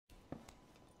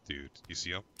Dude, you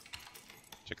see him?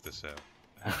 Check this out.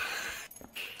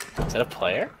 Is that a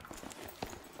player?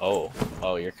 Oh,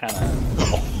 you're kind of.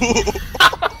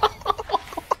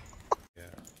 Yeah.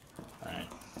 Alright.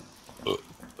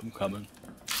 I'm coming.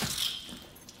 I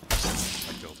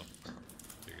killed him.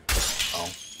 Here you go.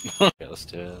 Oh. Okay, let's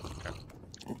do it.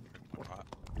 Okay. More hot.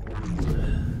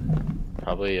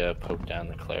 Probably poke down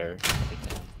the cleric.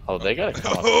 Oh, they gotta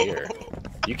come up here.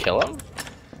 You kill him?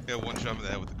 Yeah, one shot in the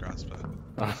head with the crossbow.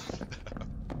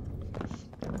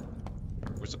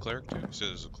 Where's the cleric, dude? You said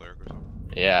there's a cleric or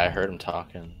something? Yeah, I heard him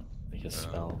talking. Like his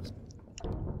spells.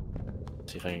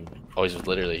 See if I can. Oh, he's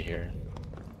literally here.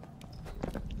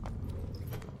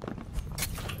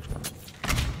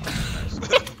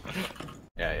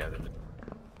 Yeah.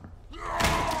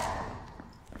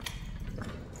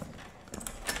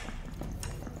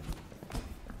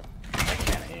 I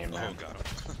can't aim, man. Oh, got him.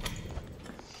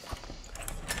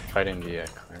 Fighting the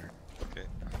cleric. Okay.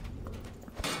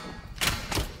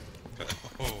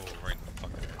 Oh, right in the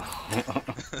fucking head.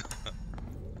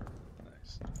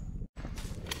 Nice.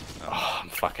 Oh, I'm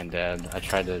fucking dead. I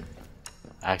tried to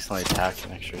accidentally attack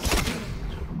him extra.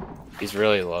 He's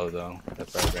really low though,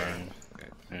 that barbarian. Okay.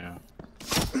 Yeah.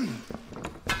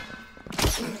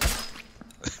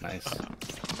 Nice.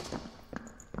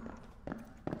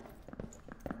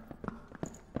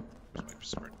 Where's my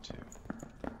sprint too?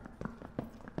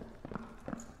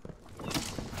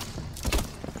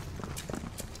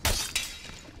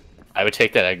 I would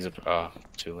take that exit. Oh,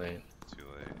 too late. Too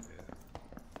late,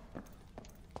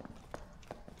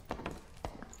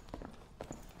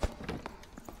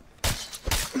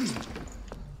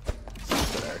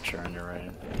 Put Archer on your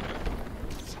right.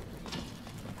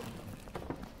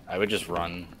 I would just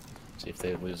run. See if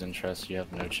they lose interest. You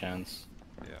have no chance.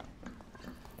 yeah.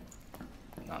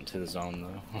 Not into the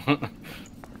zone though.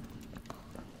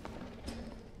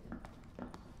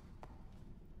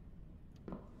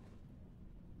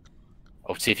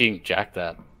 Oh, see if you can jack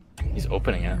that. He's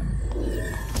opening it.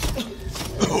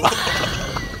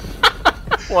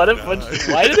 What if?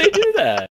 Why did they do that?